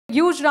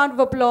Huge round of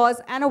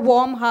applause and a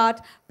warm heart.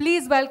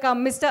 Please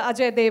welcome Mr.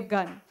 Ajay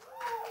Devgan.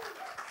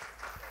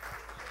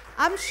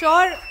 I'm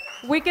sure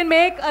we can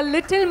make a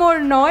little more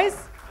noise.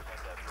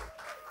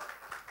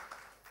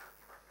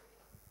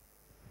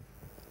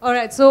 All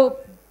right, so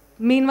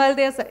meanwhile,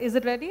 is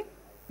it ready?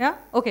 Yeah?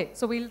 Okay,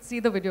 so we'll see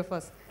the video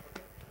first.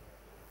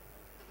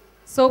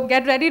 So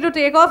get ready to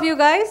take off, you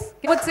guys.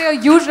 I would say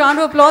a huge round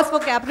of applause for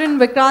Captain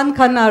Vikrant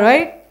Khanna,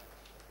 right?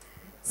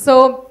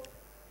 So,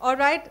 all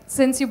right,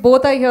 since you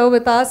both are here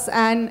with us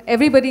and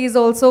everybody is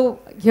also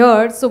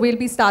here, so we'll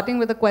be starting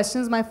with the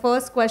questions. My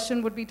first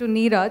question would be to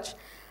Neeraj.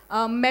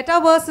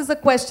 Metaverse is a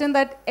question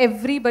that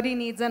everybody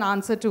needs an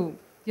answer to,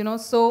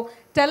 so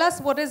tell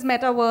us, what is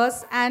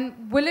Metaverse and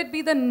will it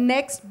be the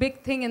next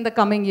big thing in the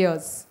coming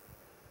years?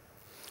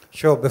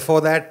 Sure.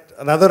 Before that,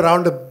 another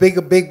round of big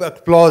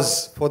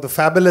applause for the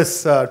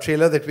fabulous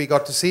trailer that we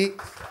got to see.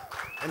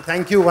 And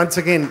thank you once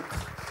again,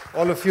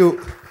 all of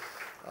you,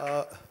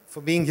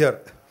 for being here.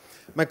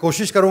 मैं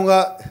कोशिश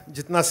करूँगा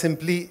जितना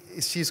simply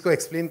इस चीज़ को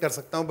explain कर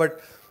सकता हूँ,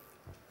 but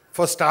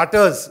for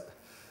starters,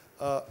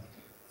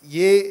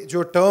 ये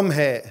जो term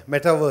है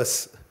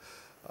Metaverse,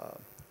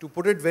 to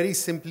put it very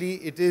simply,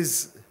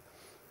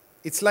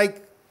 it's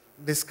like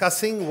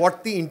discussing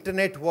what the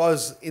internet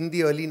was in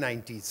the early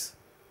 90s.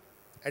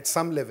 At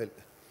some level.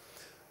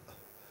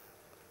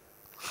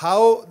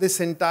 How this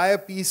entire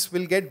piece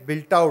will get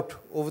built out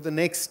over the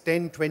next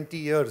 10, 20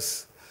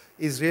 years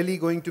is really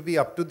going to be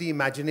up to the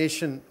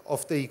imagination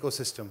of the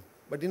ecosystem.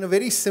 But in a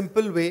very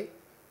simple way,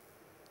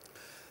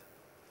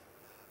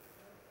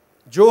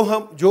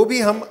 जो भी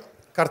हम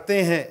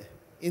करते हैं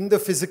in the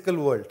physical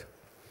world,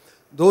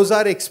 those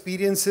are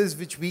experiences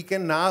which we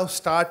can now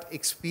start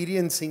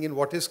experiencing in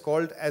what is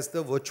called as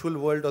the virtual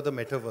world or the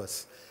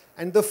metaverse.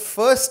 And the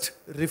first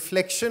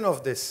reflection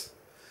of this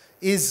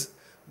is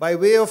by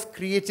way of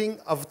creating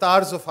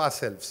avatars of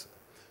ourselves.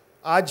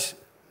 Aaj,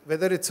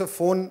 whether it's a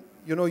phone,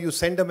 you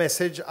send a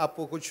message,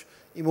 aapko kuch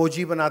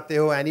emoji banate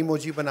ho,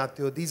 animoji banate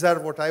ho. These are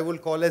what I will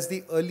call as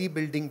the early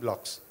building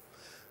blocks.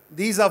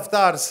 These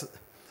avatars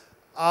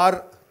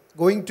are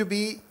going to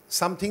be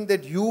something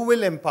that you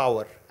will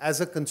empower as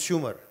a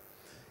consumer.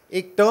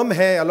 Ek term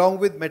hai along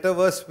with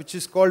Metaverse which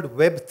is called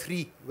Web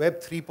 3,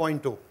 Web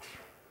 3.0.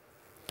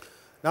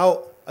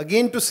 Now,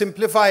 again, to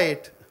simplify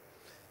it,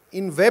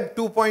 in Web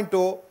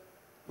 2.0,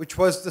 which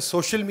was the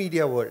social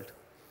media world,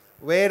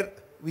 where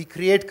we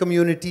create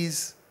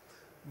communities,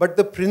 but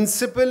the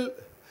principal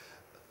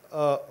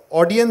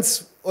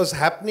audience was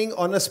happening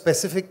on a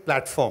specific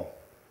platform.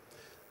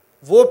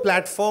 Wo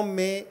platform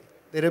mein,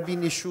 there have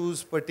been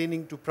issues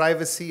pertaining to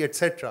privacy,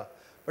 etc.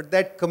 But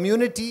that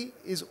community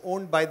is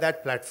owned by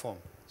that platform.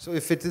 So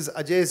if it is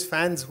Ajay's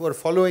fans who are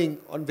following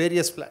on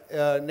various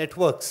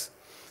networks,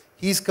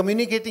 he's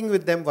communicating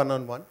with them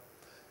one-on-one.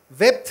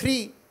 Web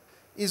 3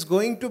 is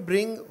going to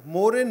bring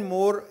more and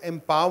more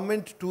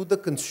empowerment to the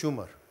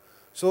consumer.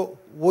 So,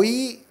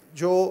 वही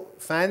जो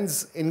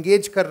fans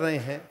engage कर रहे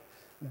हैं,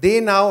 they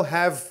now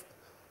have,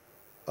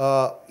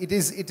 it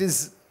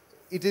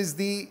is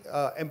the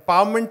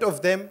empowerment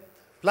of them,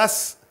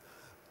 plus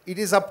it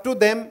is up to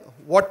them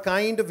what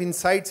kind of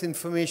insights,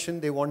 information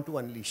they want to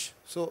unleash.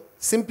 So,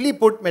 simply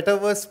put,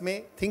 Metaverse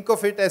may think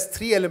of it as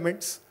 3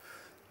 elements.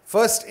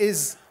 First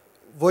is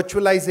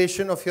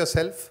virtualization of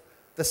yourself.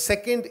 The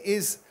second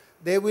is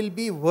there will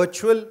be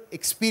virtual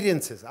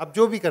experiences. आप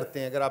जो भी करते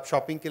हैं, अगर आप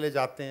shopping के लिए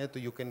जाते हैं, तो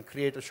you can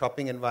create a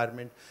shopping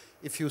environment.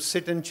 If you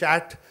sit and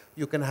chat,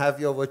 you can have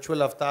your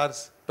virtual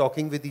avatars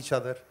talking with each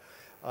other.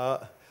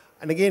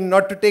 And again,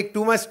 not to take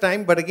too much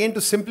time, but again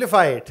to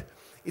simplify it,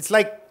 it's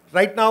like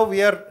right now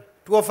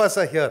two of us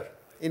are here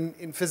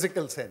in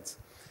physical sense.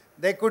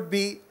 There could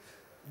be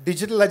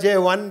Digital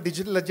Ajay 1,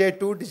 Digital Ajay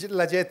 2, Digital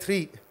Ajay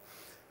 3,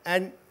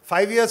 and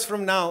 5 years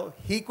from now,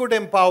 he could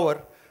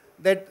empower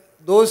that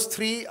those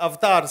 3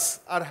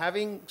 avatars are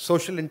having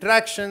social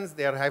interactions,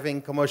 they are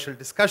having commercial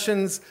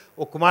discussions,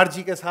 वो कुमार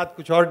जी के साथ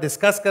कुछ और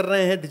discuss कर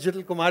रहे हैं,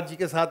 digital Kumar ji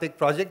के साथ एक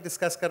project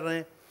discuss कर रहे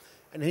हैं,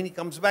 and when he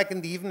comes back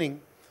in the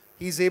evening,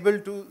 he is able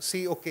to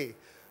see, okay,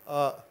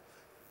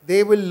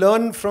 they will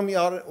learn from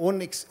your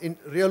own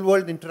real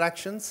world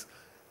interactions,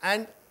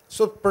 and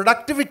so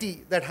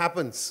productivity that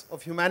happens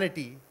of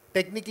humanity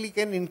technically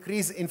can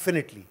increase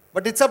infinitely.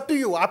 But it's up to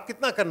you, आप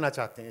कितना करना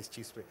चाहते हैं इस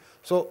चीज़ पे.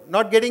 So,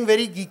 not getting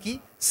very geeky,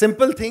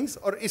 simple things,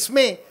 और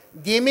इसमें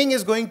gaming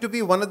is going to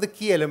be one of the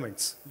key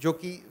elements, जो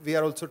कि we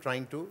are also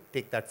trying to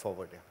take that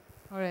forward. Yeah.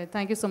 All right,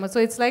 thank you so much. So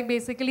it's like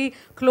basically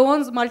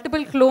clones,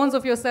 multiple clones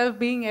of yourself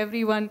being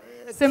everyone.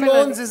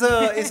 Clones is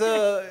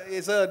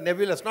a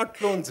nebulous, not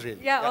clones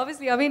really. Yeah,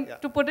 obviously. I mean,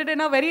 to put it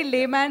in a very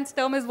layman's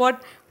term is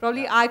what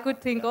probably I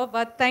could think of.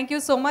 But thank you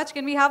so much.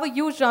 Can we have a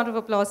huge round of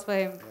applause for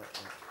him?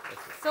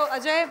 So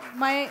Ajay,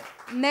 my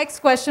next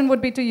question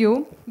would be to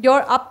you.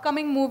 Your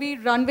upcoming movie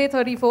Runway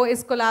 34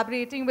 is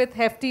collaborating with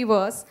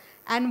Heftyverse,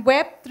 and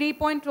Web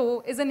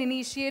 3.0 is an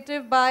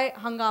initiative by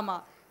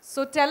Hungama.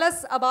 So tell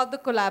us about the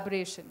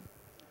collaboration.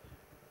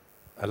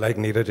 Like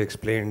Neeraj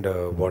explained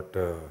what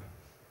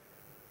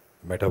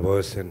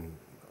Metaverse and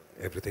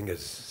everything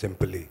is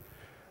simply.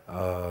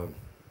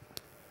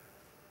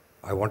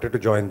 I wanted to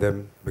join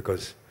them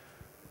because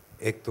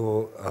ek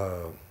to,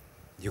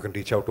 you can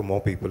reach out to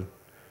more people,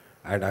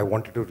 and I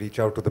wanted to reach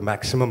out to the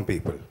maximum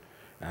people.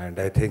 And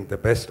I think the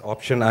best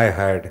option I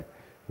had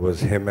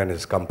was him and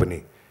his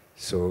company.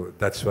 So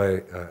that's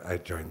why I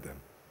joined them.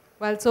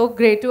 Well, so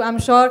great too. I'm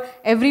sure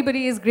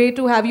everybody is great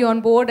to have you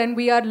on board, and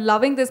we are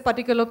loving this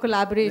particular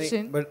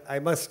collaboration. But I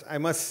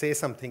must say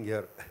something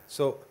here.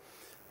 So,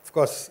 of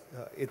course,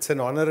 it's an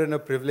honor and a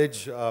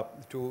privilege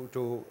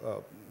to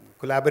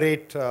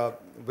collaborate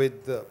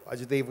with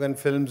Ajay Devgan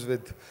Films,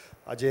 with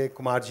Ajay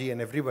Kumarji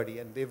and everybody.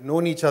 And they've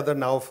known each other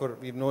now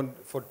we've known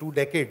for 2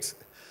 decades.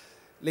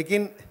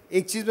 लेकिन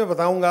एक चीज़ मैं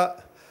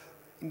बताऊंगा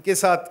इनके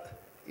साथ,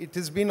 it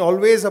has been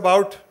always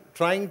about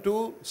trying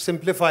to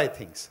simplify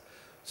things.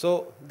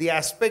 So the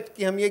aspect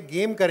कि हम ये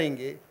game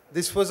करेंगे,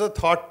 this was a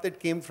thought that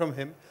came from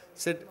him.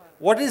 Said,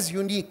 what is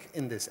unique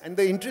in this? And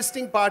the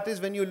interesting part is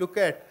when you look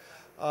at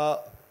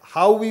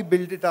how we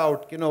build it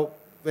out, you know,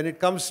 when it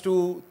comes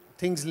to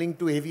things linked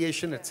to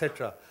aviation,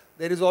 etc.,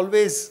 there is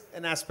always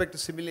an aspect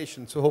of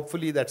simulation. So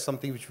hopefully that's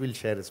something which we'll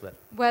share as well.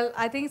 Well,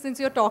 I think since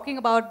you're talking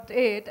about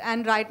it,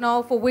 and right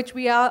now for which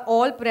we are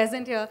all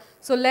present here,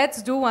 so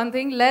let's do one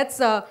thing. Let's,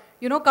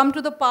 come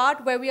to the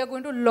part where we are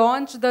going to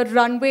launch the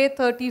Runway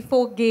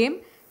 34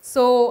 game.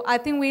 So I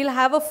think we'll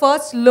have a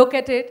first look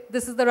at it.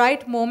 This is the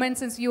right moment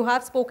since you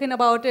have spoken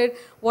about it,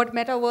 what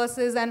Metaverse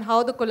is and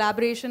how the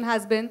collaboration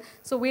has been.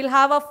 So we'll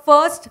have a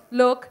first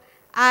look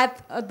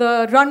at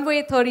the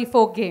Runway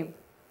 34 game.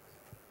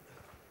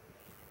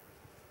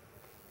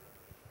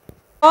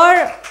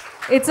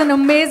 It's an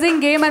amazing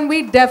game, and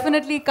we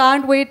definitely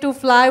can't wait to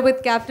fly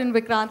with Captain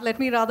Vikrant. Let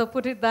me rather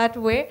put it that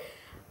way.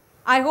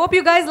 I hope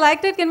you guys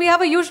liked it. Can we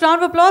have a huge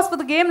round of applause for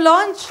the game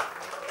launch?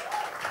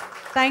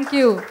 Thank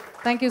you.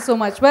 Thank you so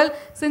much. Well,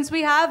 since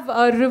we have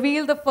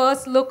revealed the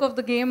first look of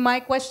the game, my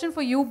question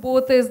for you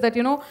both is that,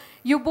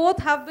 you both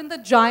have been the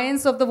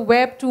giants of the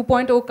Web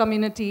 2.0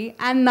 community,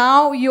 and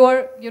now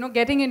you're,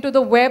 getting into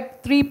the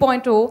Web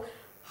 3.0.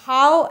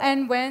 How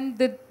and when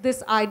did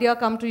this idea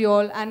come to you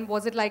all, and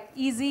was it like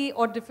easy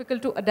or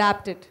difficult to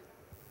adapt it?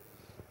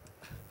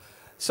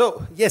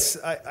 So yes,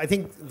 I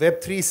think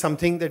Web3 is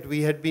something that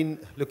we had been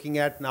looking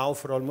at now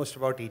for almost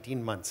about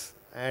 18 months.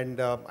 And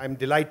I'm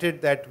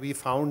delighted that we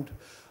found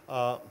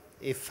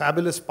a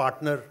fabulous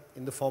partner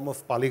in the form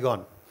of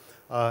Polygon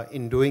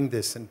in doing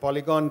this. And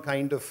Polygon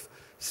kind of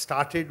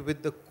started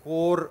with the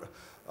core,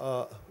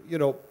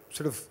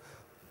 sort of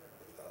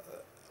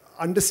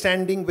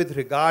understanding with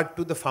regard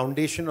to the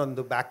foundation on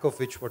the back of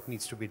which what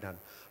needs to be done.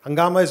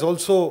 Hungama is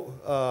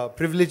also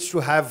privileged to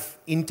have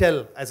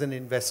Intel as an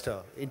investor.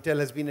 Intel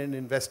has been an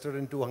investor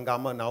into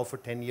Hungama now for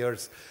 10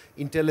 years.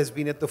 Intel has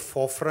been at the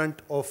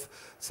forefront of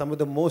some of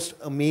the most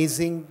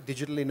amazing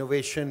digital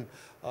innovation,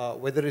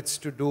 whether it's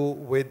to do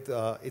with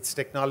its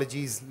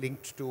technologies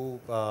linked to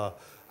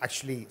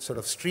actually sort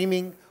of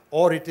streaming,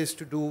 or it is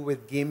to do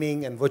with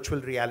gaming and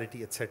virtual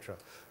reality, etc.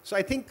 So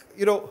I think,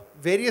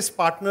 various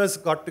partners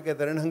got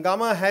together, and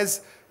Hungama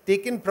has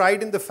taken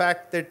pride in the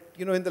fact that,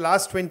 in the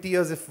last 20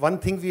 years, if one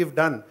thing we have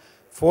done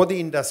for the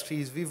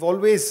industries, we've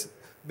always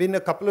been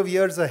a couple of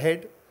years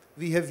ahead.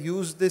 We have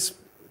used this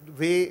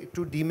way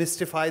to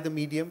demystify the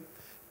medium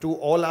to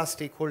all our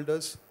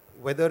stakeholders,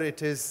 whether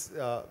it is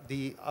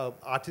the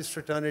artist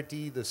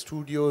fraternity, the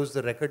studios,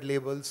 the record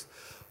labels,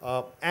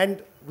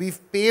 and we've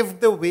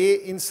paved the way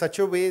in such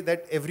a way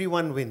that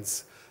everyone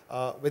wins.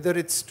 Whether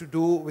it's to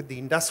do with the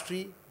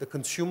industry, the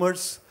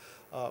consumers,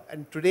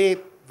 and today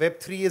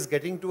Web3 is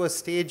getting to a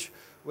stage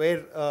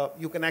where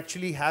you can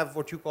actually have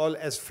what you call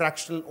as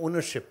fractional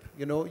ownership.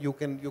 You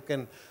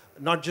can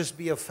not just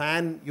be a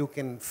fan, you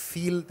can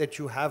feel that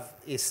you have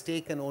a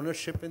stake and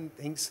ownership in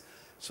things.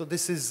 So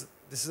this is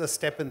a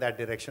step in that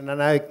direction,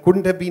 and I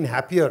couldn't have been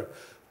happier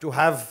to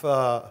have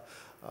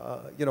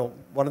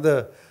one of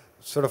the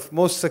sort of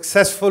most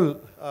successful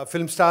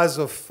film stars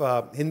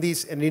of Hindi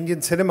and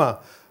Indian cinema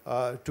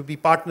to be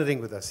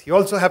partnering with us. He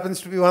also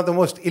happens to be one of the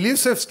most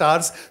elusive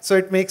stars, so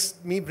it makes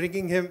me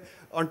bringing him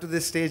onto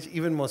this stage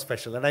even more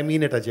special. And I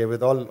mean it, Ajay,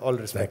 with all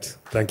respect.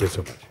 Thank you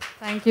so much.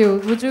 Thank you.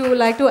 Would you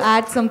like to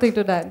add something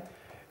to that?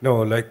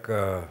 No,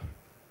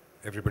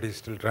 everybody's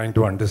still trying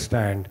to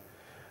understand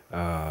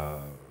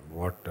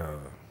what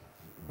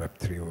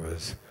Web3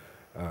 was.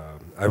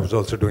 I was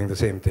also doing the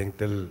same thing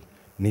till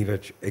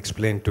Neeraj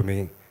explained to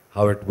me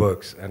how it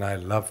works, and I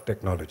love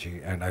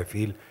technology, and I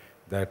feel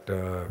that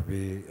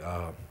we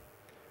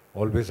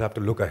always have to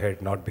look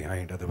ahead, not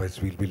behind,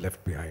 otherwise we'll be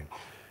left behind.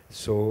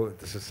 So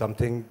this is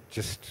something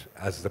just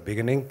as the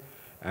beginning,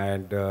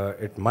 and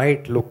it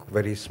might look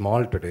very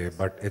small today,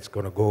 but it's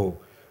going to go,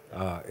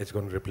 it's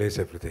going to replace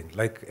everything,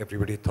 like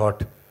everybody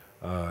thought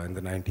in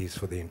the 90s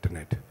for the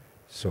internet.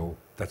 So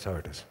that's how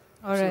it is.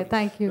 All right,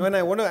 thank you. And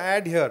I want to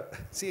add here,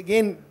 see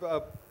again,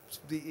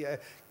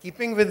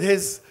 keeping with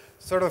his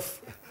sort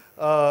of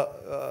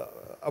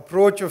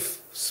approach of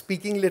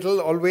speaking little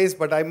always,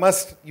 but I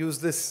must use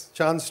this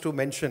chance to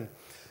mention.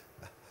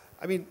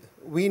 I mean,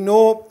 we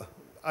know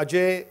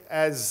Ajay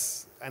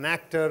as an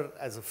actor,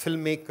 as a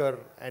filmmaker,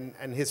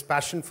 and his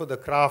passion for the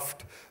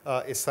craft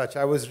is such.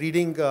 I was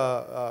reading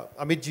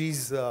Amit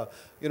Ji's,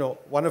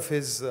 one of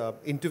his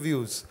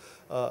interviews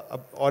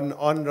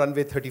on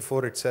Runway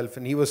 34 itself,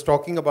 and he was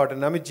talking about,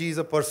 and Amit Ji is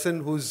a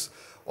person who's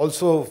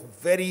also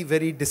very,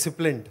 very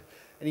disciplined,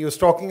 and he was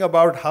talking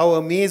about how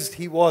amazed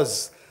he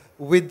was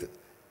with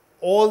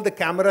all the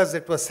cameras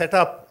that were set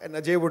up, and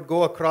Ajay would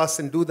go across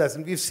and do this.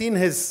 And we've seen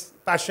his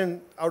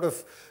passion out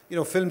of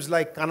films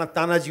like Kana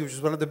Tanaji, which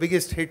is one of the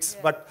biggest hits,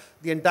 but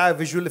the entire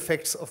visual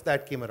effects of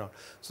that came around.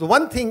 So the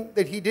one thing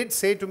that he did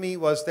say to me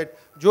was that,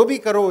 Jo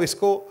bhi karo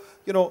isko,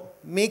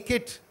 make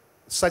it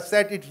such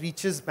that it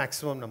reaches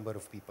maximum number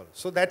of people.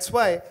 So that's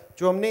why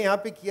jo humne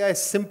yahan pe kiya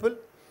is simple.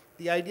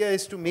 The idea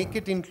is to make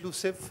it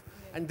inclusive,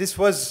 and this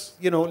was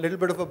a little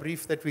bit of a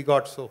brief that we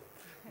got. So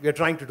we are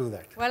trying to do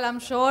that. Well, I'm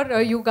sure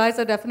you guys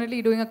are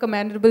definitely doing a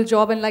commendable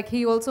job, and like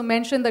he also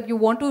mentioned that you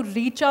want to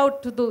reach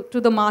out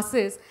to the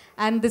masses,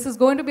 and this is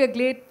going to be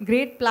a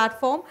great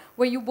platform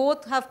where you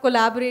both have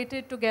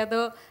collaborated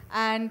together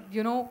and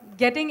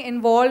getting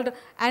involved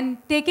and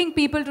taking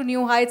people to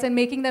new heights and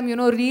making them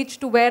reach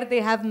to where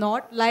they have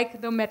not,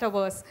 like the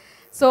metaverse.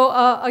 So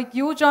a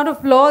huge round of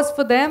applause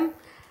for them.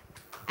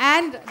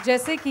 And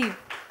जैसे कि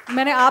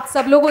मैंने आप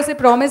सब लोगों से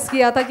promise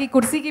किया था कि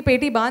कुर्सी की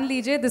पेटी बांध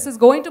लीजिए, this is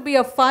going to be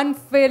a fun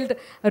field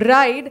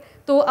ride.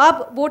 तो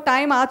अब वो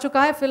टाइम आ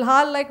चुका है.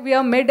 फिलहाल like we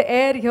are mid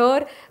air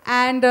here,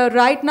 and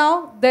right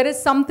now there is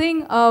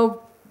something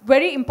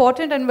very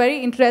important and very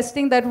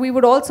interesting that we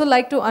would also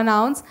like to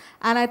announce,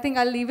 and I think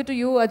I'll leave it to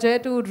you, Ajay,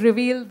 to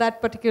reveal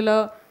that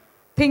particular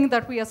thing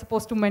that we are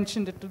supposed to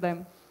mention it to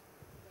them.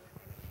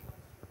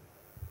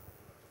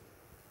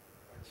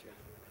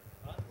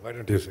 Why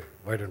don't you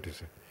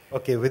say?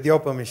 Okay, with your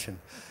permission.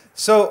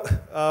 So,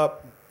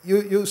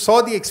 you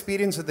saw the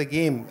experience of the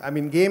game. I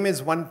mean, game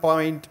is one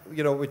point,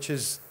 which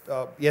is,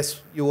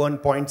 yes, you earn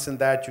points in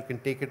that, you can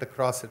take it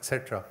across,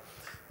 etc.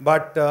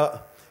 But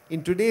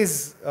in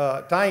today's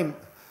time,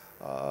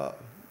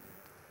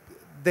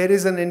 there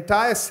is an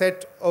entire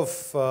set of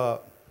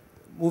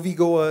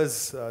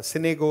moviegoers,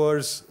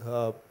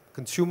 cinegoers,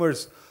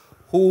 consumers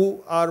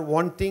who are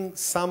wanting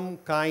some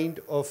kind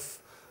of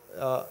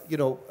a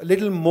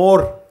little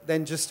more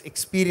than just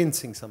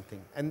experiencing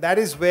something. And that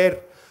is where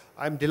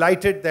I'm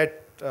delighted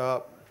that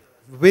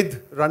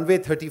with Runway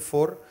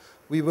 34,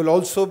 we will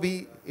also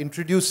be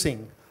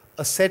introducing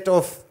a set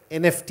of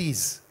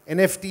NFTs.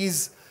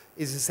 NFTs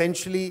is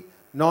essentially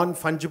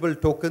non-fungible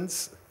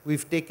tokens.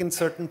 We've taken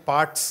certain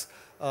parts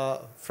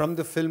from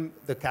the film,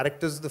 the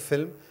characters of the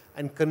film,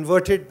 and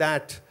converted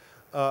that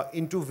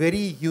into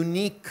very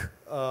unique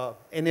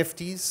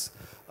NFTs,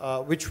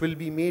 which will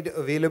be made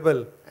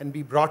available and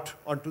be brought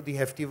onto the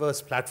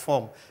Heftyverse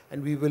platform.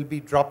 And we will be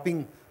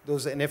dropping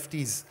those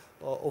NFTs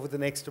over the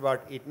next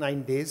about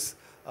 8-9 days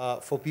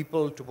for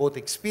people to both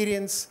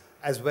experience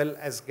as well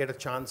as get a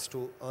chance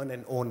to earn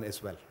and own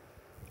as well.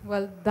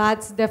 Well,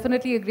 that's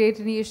definitely a great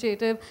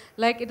initiative.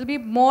 Like, it'll be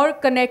more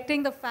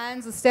connecting the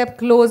fans a step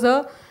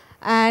closer.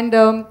 And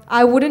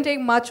I wouldn't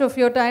take much of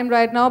your time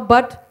right now,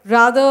 but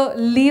rather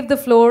leave the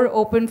floor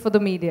open for the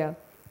media.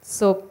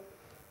 So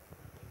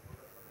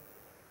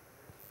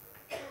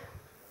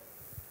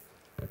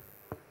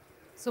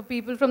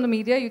people from the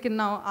media, you can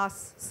now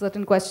ask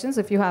certain questions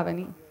if you have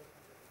any.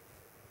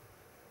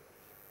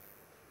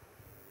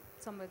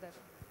 Somewhere there.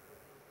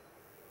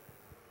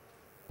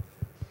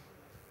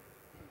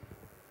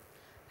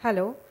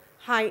 Hello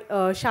hi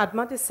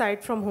Shadma this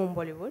side from home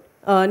Bollywood.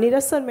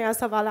 Neeraj sir, मेरा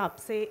सवाल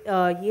आपसे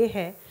ये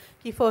है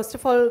कि first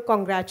of all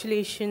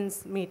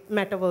congratulations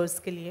metaverse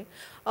के लिए.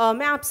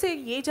 मैं आपसे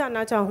ये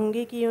जानना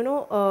चाहूँगी कि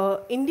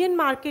इंडियन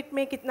मार्केट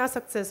में कितना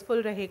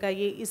सक्सेसफुल रहेगा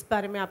ये, इस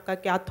बारे में आपका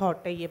क्या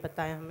थॉट है, ये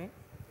बताएं हमें.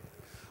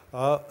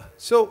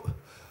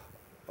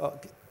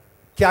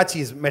 क्या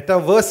चीज़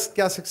मेटावर्स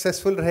क्या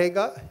सक्सेसफुल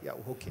रहेगा या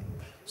ओके.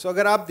 सो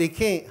अगर आप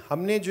देखें,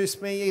 हमने जो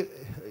इसमें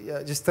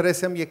ये जिस तरह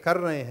से हम ये कर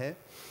रहे हैं,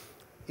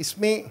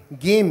 इसमें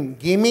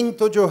गेमिंग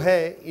तो जो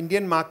है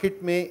इंडियन मार्केट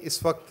में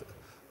इस वक्त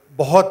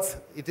बहुत,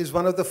 it is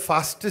one of the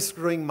fastest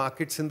growing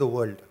markets in the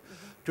world.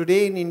 Today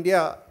in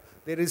India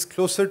there is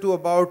closer to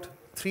about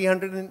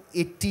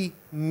 380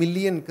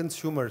 million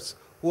consumers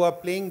who are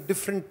playing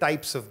different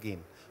types of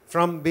game,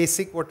 from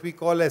basic what we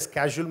call as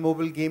casual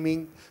mobile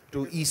gaming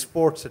to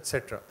esports,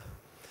 etc.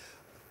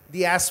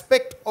 The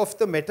aspect of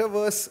the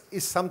metaverse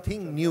is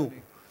something new,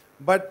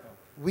 but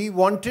we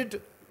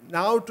wanted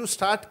now to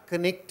start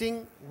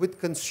connecting with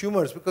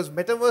consumers, because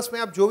metaverse में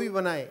आप जो भी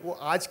बनाएं वो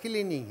आज के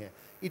लिए नहीं है.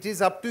 It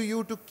is up to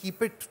you to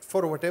keep it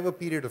for whatever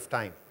period of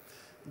time.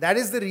 That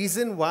is the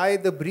reason why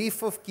the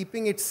brief of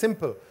keeping it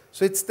simple.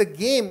 So it's the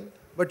game,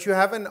 but you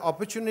have an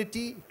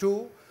opportunity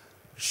to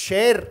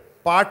share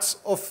parts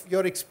of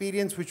your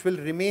experience which will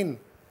remain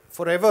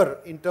forever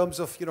in terms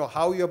of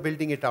how you're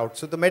building it out.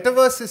 So the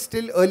metaverse is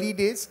still early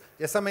days.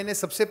 जैसा मैंने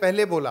सबसे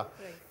पहले बोला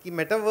कि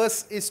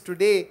metaverse is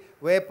today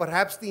where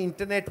perhaps the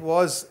internet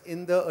was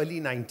in the early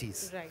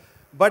 90s. Right.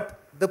 But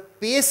the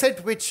pace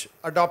at which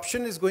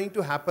adoption is going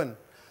to happen,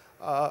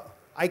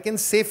 I can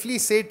safely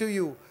say to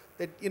you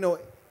that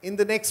in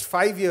the next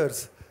 5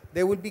 years,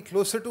 there will be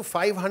closer to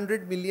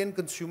 500 million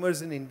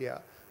consumers in India,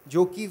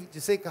 जो कि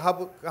जिसे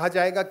कहा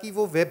जाएगा कि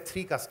वो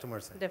Web3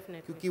 customers हैं,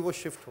 क्योंकि वो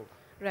shift होगा.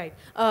 राइट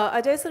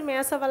अजय सर,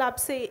 मेरा सवाल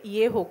आपसे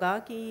ये होगा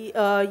कि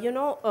you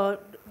know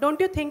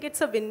don't you think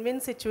it's a win win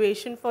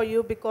situation for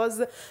you,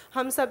 because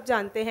हम सब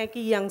जानते हैं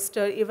कि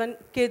यंगस्टर, इवन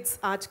किड्स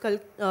आजकल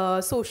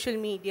सोशल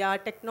मीडिया,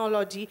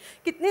 टेक्नोलॉजी,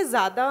 कितने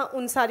ज़्यादा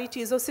उन सारी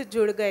चीज़ों से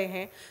जुड़ गए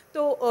हैं.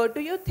 तो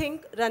डू यू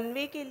थिंक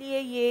रनवे के लिए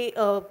ये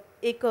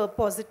एक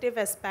पॉजिटिव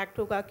एस्पेक्ट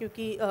होगा,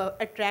 क्योंकि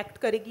अट्रैक्ट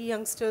करेगी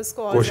यंगस्टर्स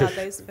को और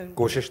ज़्यादा इस फिल्म?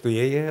 कोशिश तो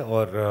यही है,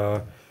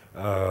 और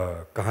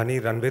कहानी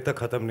रनवे तक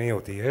ख़त्म नहीं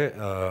होती है.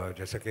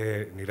 जैसे कि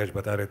नीरज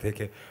बता रहे थे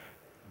कि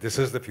दिस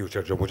इज़ द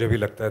फ्यूचर, जो मुझे भी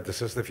लगता है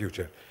दिस इज़ द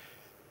फ्यूचर.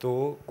 तो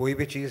कोई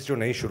भी चीज़ जो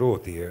नई शुरू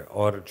होती है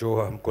और जो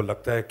हमको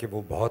लगता है कि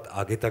वो बहुत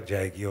आगे तक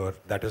जाएगी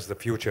और दैट इज़ द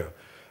फ्यूचर,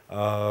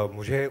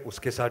 मुझे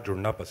उसके साथ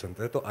जुड़ना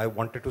पसंद है. तो I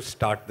wanted to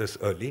start this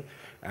early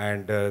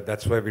and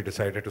that's why we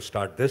decided to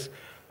start this.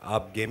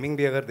 आप गेमिंग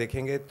भी अगर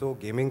देखेंगे तो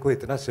गेमिंग को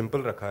इतना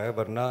सिंपल रखा है,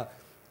 वरना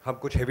हम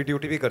कुछ हैवी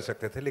ड्यूटी भी कर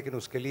सकते थे, लेकिन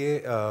उसके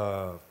लिए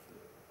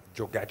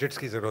जो गैजेट्स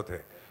की ज़रूरत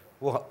है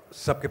वो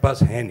सबके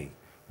पास है नहीं,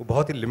 वो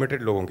बहुत ही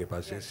लिमिटेड लोगों के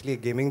पास है. इसलिए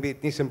गेमिंग भी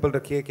इतनी सिंपल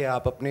रखी है कि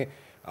आप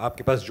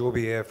आपके पास जो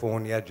भी है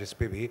फ़ोन या जिस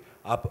पे भी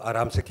आप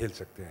आराम से खेल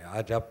सकते हैं.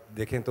 आज आप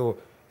देखें तो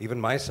इवन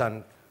माय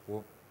सन,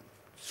 वो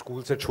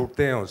स्कूल से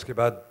छूटते हैं उसके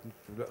बाद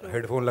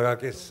हेडफोन लगा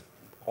के,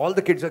 all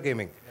the kids are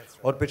gaming.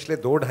 और पिछले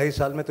 2-2.5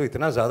 साल में तो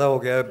इतना ज़्यादा हो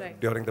गया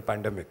during the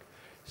pandemic.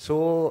 So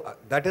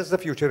that is the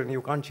future and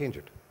you can't change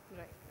it.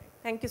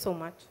 Thank you so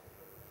much.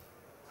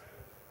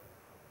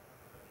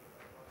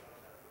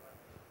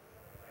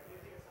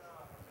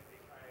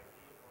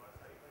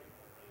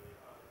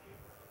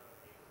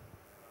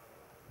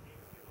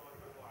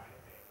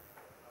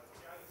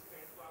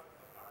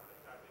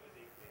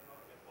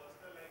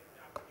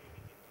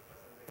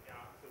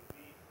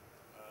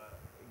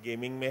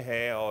 Gaming में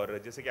है, और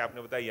जैसे कि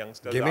आपने बताया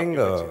यंगस्टर्स गेमिंग,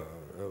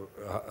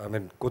 आई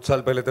मीन कुछ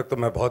साल पहले तक तो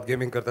मैं बहुत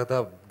गेमिंग करता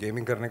था,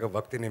 गेमिंग करने का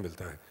वक्त ही नहीं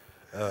मिलता है.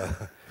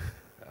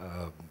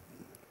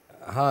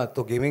 हाँ,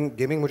 तो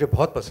गेमिंग मुझे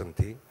बहुत पसंद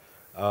थी.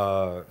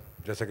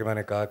 जैसा कि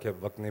मैंने कहा कि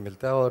वक्त नहीं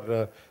मिलता,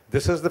 और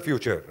दिस इज़ द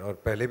फ्यूचर. और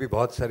पहले भी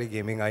बहुत सारी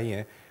गेमिंग आई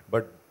हैं,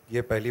 बट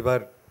ये पहली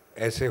बार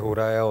ऐसे हो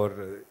रहा है, और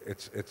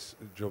इट्स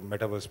जो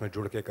मेटावर्स में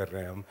जुड़ के कर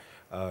रहे हैं हम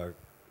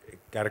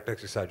कैरेक्टर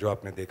के साथ, जो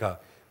आपने देखा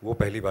वो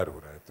पहली बार हो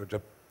रहा है. तो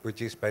जब कोई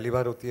चीज़ पहली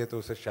बार होती है तो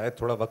उसे शायद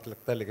थोड़ा वक्त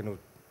लगता है, लेकिन वो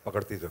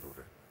पकड़ती ज़रूर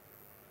है.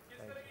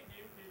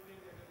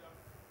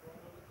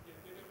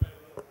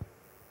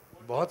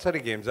 बहुत सारी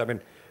गेम्स, आई मीन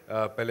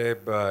पहले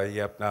ये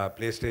अपना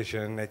प्ले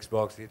स्टेशन,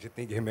 एक्सबॉक्स, ये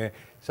जितनी गेम है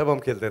सब हम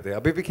खेलते थे,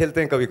 अभी भी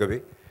खेलते हैं कभी कभी,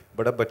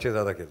 बट अब बच्चे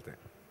ज़्यादा खेलते हैं.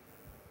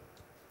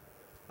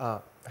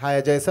 Hi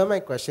Ajay sir, my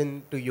question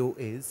to you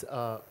is,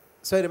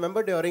 so I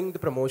remember during the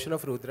promotion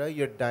of Rudra,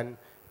 you had done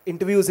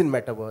interviews in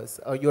Metaverse.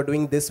 You are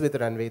doing this with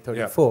Runway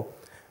 34.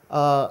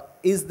 Yeah.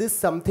 Is this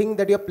something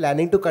that you're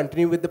planning to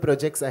continue with the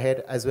projects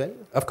ahead as well?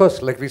 Of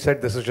course, like we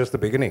said, this is just the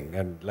beginning,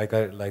 and like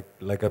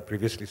I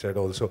previously said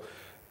also,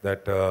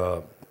 that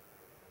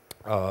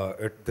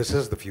this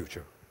is the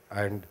future,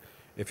 and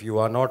if you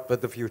are not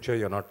with the future,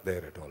 you're not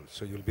there at all,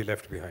 so you'll be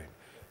left behind.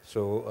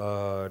 So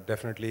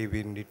definitely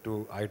we need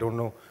to, I don't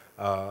know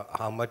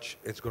how much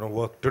it's going to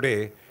work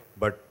today,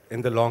 but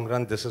in the long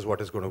run, this is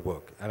what is going to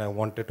work, and I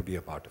wanted to be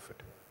a part of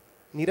it.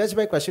 Neeraj,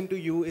 my question to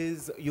you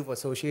is, you've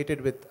associated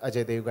with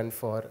Ajay Devgan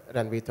for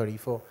Runway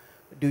 34.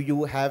 Do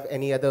you have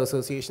any other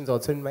associations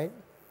also in mind?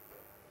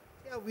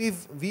 Yeah,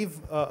 we've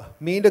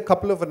made a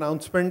couple of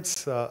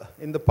announcements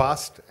in the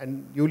past,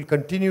 and you'll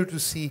continue to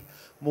see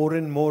more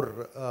and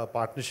more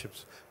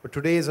partnerships. But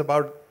today is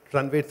about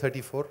Runway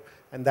 34,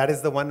 and that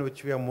is the one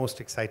which we are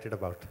most excited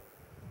about.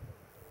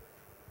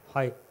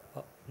 Hi,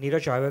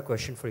 Neeraj, I have a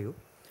question for you.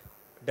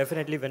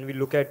 Definitely when we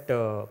look at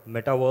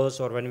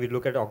Metaverse, or when we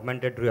look at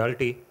augmented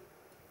reality,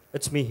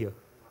 it's me here.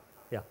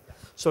 Yeah.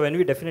 So when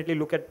we definitely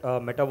look at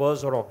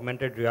Metaverse or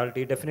augmented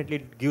reality, definitely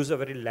it gives a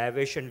very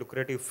lavish and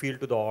lucrative feel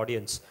to the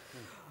audience.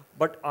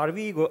 But are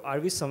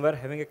we somewhere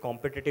having a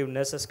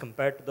competitiveness as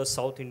compared to the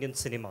South Indian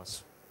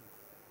cinemas,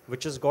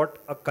 which has got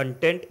a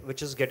content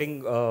which is getting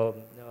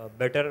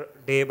better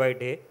day by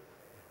day,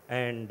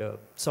 and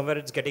somewhere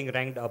it's getting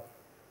ranked up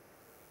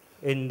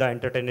in the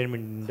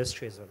entertainment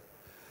industry as well?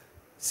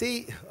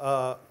 See,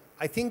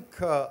 I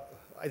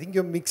think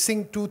you're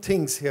mixing two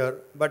things here,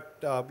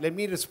 but let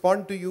me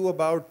respond to you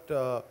about,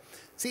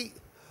 see,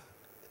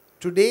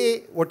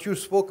 today what you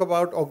spoke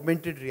about,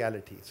 augmented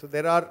reality. So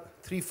there are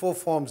 3-4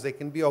 forms. There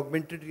can be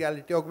augmented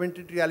reality.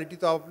 Augmented reality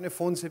to aap apne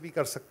phone se bhi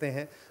kar sakte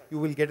hain. You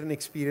will get an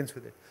experience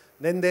with it.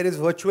 Then there is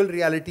virtual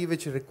reality,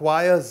 which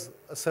requires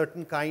a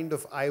certain kind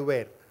of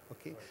eyewear.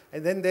 Okay?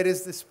 And then there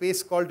is this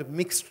space called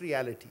mixed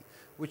reality,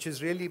 which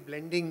is really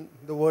blending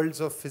the worlds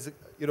of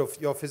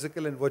your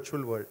physical and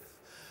virtual world.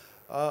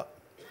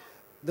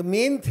 The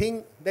main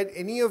thing that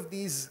any of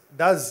these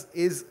does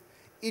is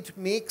it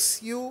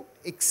makes you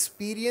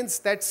experience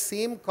that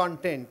same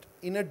content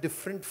in a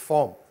different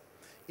form.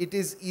 It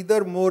is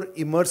either more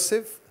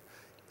immersive,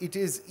 it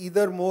is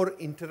either more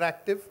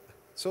interactive.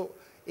 So,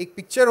 एक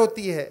picture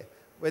होती है,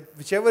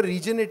 whichever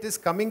region it is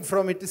coming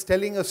from, it is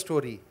telling a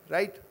story,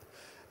 right?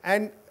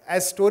 And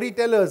as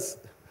storytellers,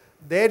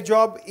 their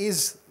job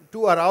is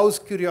to arouse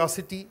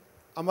curiosity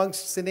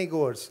amongst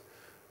cinegoers.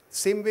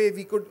 Same way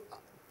we could,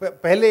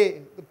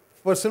 pehle, the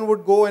person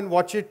would go and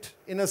watch it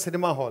in a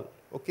cinema hall.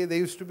 Okay, there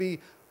used to be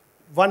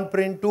one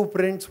print, two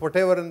prints,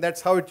 whatever, and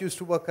that's how it used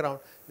to work around.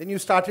 Then you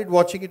started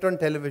watching it on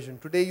television.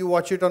 Today you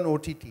watch it on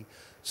OTT.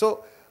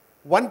 So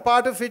one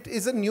part of it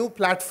is a new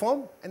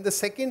platform, and the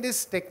second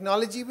is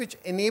technology which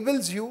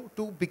enables you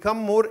to become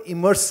more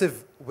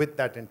immersive with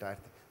that entire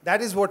thing.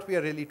 That is what we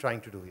are really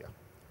trying to do here.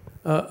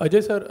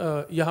 Ajay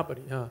sir, यहाँ पर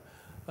हाँ,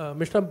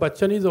 Mr.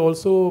 Bachchan is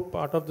also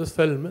part of this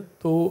film.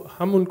 तो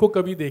हम उनको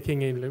कभी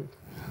देखेंगे?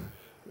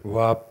 वो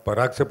आप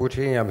पराग से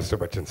पूछिए या मिस्टर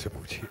बच्चन से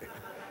पूछिए.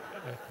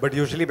 But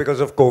usually because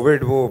of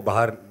COVID वो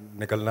बाहर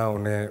निकलना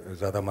उन्हें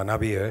ज़्यादा मना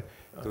भी है.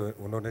 तो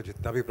उन्होंने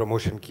जितना भी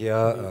प्रमोशन किया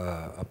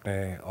अपने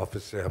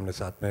ऑफिस से हमने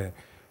साथ में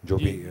जो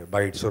भी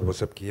बाइट्स और वो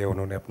सब किए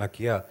उन्होंने अपना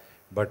किया.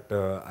 But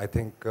I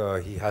think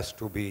he has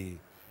to be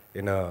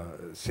in a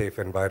safe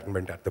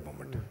environment at the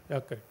moment.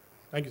 Okay,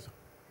 thank you sir.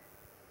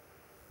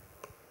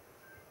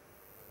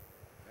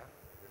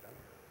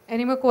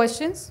 Any more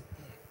questions?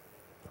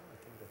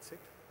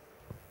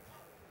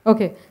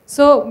 Okay,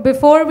 so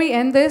before we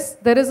end this,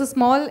 there is a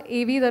small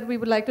AV that we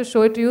would like to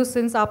show it to you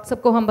since aap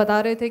sabko hum bata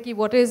rahe the ki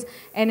what is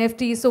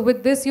NFT. So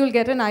with this, you'll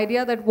get an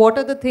idea that what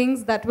are the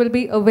things that will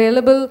be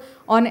available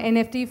on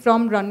NFT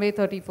from Runway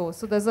 34.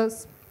 So there's a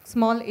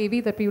small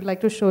AV that we would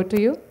like to show it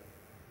to you.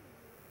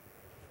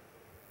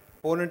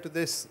 Component to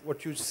this,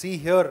 what you see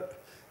here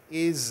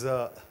is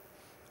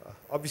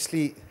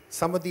obviously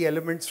some of the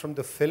elements from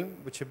the film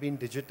which have been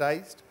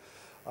digitized.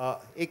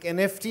 एक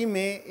NFT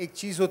में एक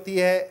चीज़ होती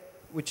है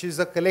which is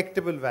a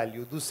collectible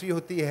value. दूसरी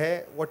होती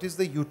है what is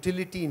the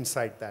utility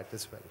inside that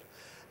as well.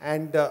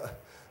 And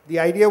the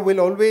idea will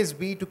always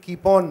be to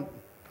keep on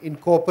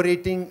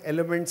incorporating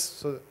elements.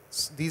 So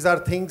these are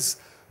things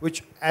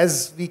which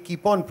as we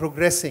keep on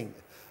progressing,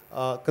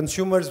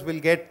 consumers will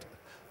get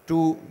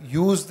to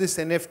use this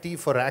NFT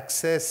for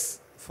access,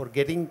 for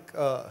getting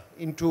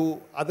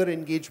into other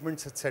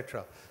engagements,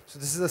 etc. So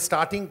this is a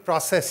starting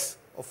process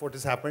of what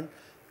has happened.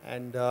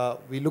 And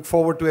we look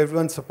forward to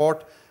everyone's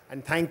support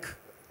and thank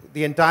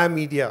the entire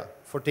media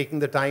for taking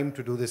the time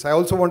to do this. I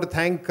also want to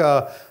thank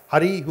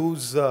Hari,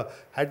 who's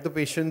had the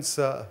patience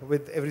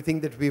with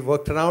everything that we've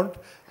worked around,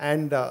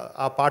 and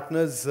our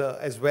partners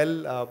as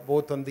well,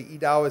 both on the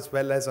EDAO as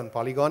well as on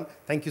Polygon.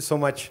 Thank you so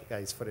much,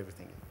 guys, for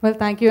everything. Well,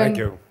 thank you. Thank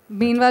and you.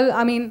 Meanwhile,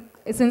 I mean,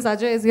 since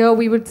Ajay is here,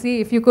 we would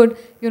see if you could,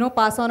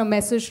 pass on a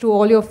message to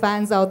all your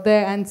fans out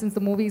there. And since the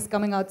movie is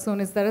coming out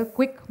soon, is there a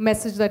quick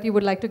message that you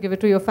would like to give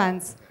it to your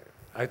fans?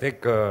 I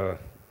think the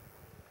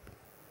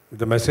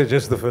message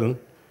is the film,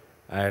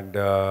 and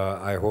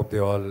I hope they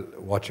all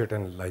watch it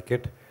and like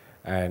it.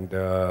 And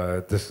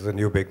this is a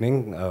new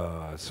beginning,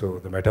 so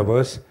the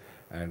Metaverse,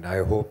 and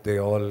I hope they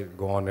all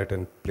go on it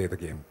and play the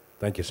game.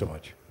 Thank you so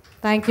much.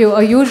 Thank you.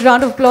 A huge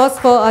round of applause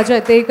for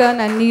Ajay Degan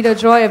and Neera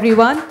Joy,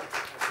 everyone.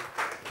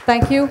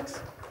 Thank you.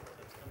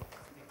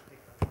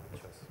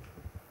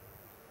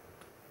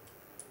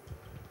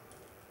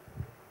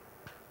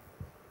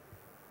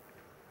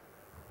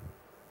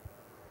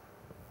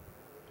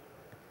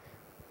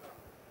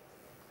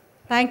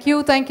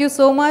 Thank you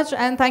so much,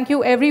 and thank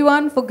you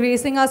everyone for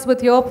gracing us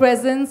with your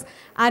presence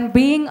and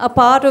being a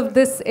part of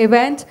this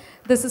event.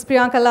 This is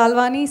Priyanka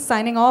Lalwani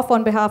signing off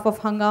on behalf of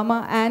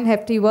Hungama and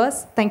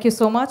Heftyverse. Thank you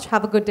so much.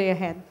 Have a good day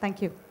ahead.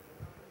 Thank you.